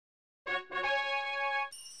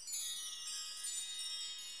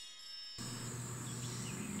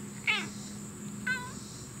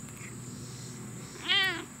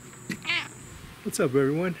What's up,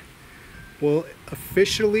 everyone? Well,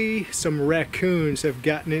 officially some raccoons have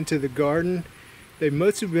gotten into the garden. They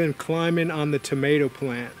must have been climbing on the tomato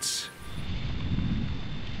plants.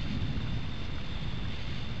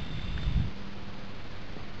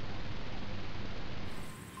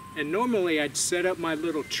 And normally I'd set up my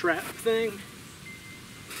little trap thing,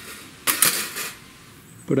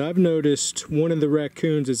 but I've noticed one of the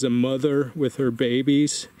raccoons is a mother with her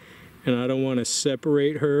babies, and I don't want to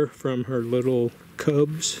separate her from her little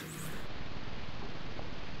cubs.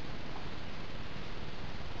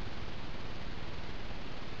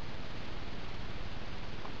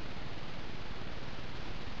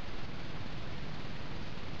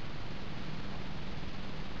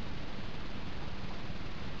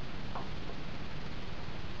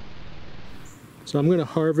 So I'm going to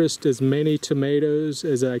harvest as many tomatoes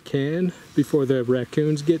as I can before the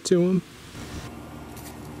raccoons get to them.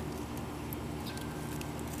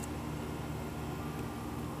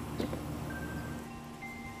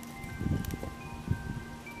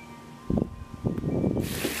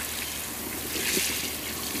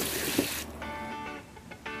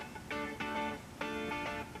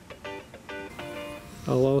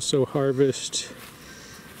 I'll also harvest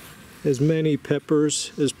as many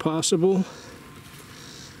peppers as possible.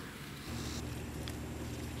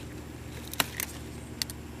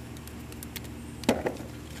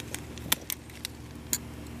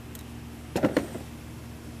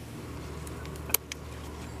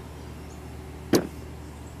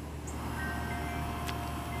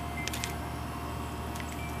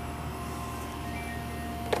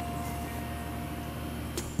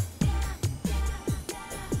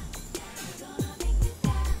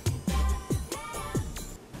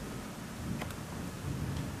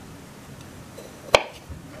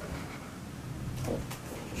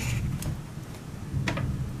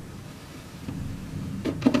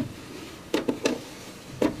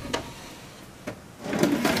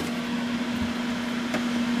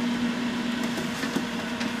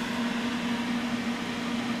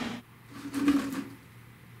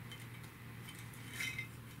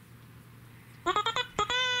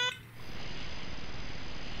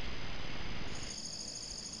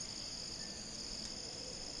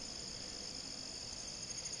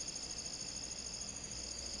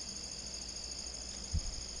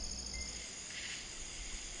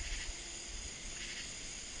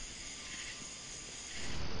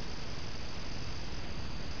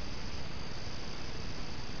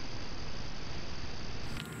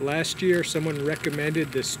 Last year, someone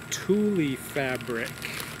recommended this tulle fabric.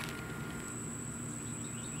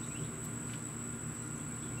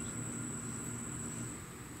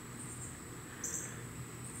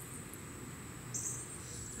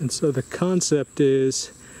 And so the concept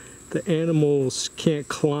is the animals can't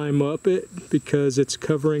climb up it because it's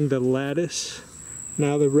covering the lattice.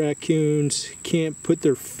 Now the raccoons can't put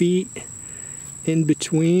their feet in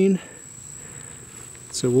between.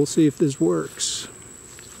 So we'll see if this works.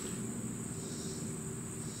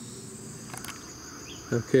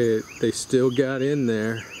 Okay, they still got in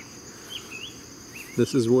there.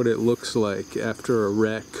 This is what it looks like after a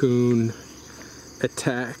raccoon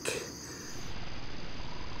attack.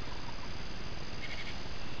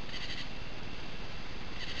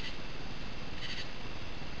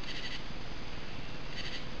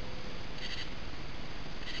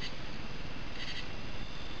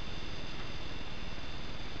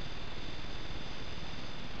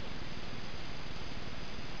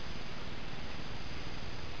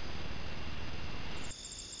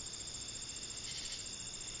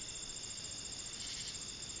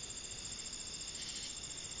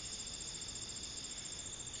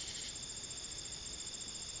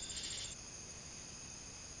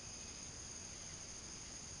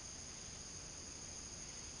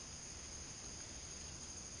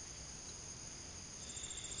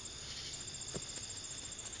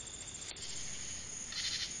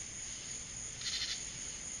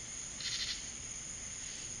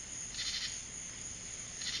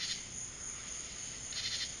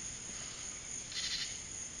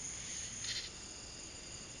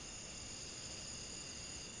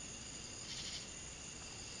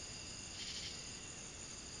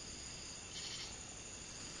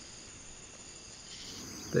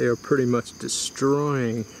 They are pretty much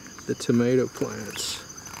destroying the tomato plants.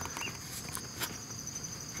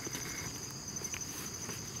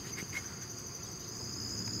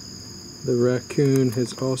 The raccoon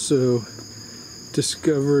has also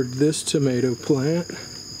discovered this tomato plant.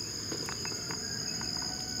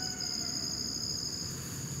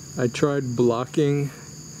 I tried blocking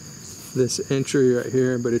this entry right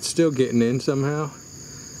here, but it's still getting in somehow.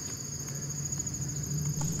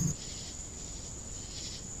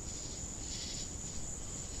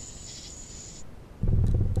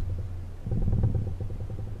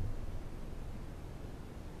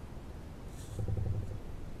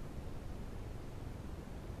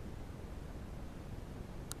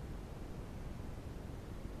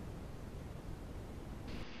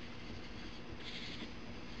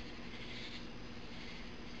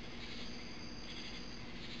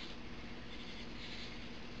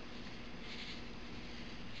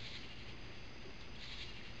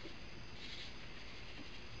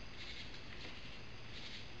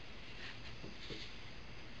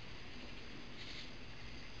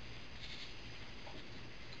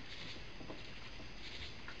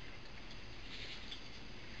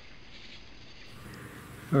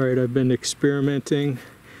 Alright, I've been experimenting.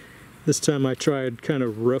 This time I tried kind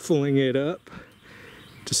of ruffling it up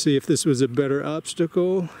to see if this was a better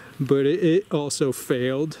obstacle, but it also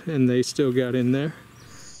failed and they still got in there.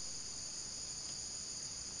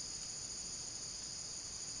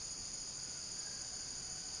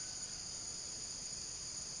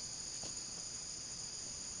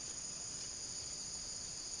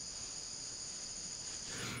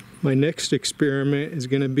 My next experiment is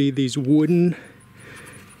going to be these wooden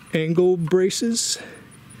angle braces.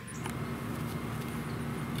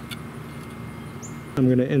 I'm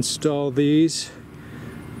going to install these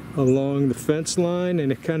along the fence line,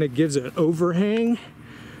 and it kind of gives an overhang.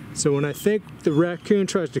 So when I think the raccoon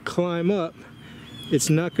tries to climb up, it's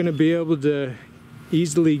not going to be able to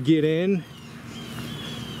easily get in.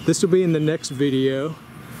 This will be in the next video,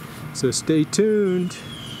 so stay tuned.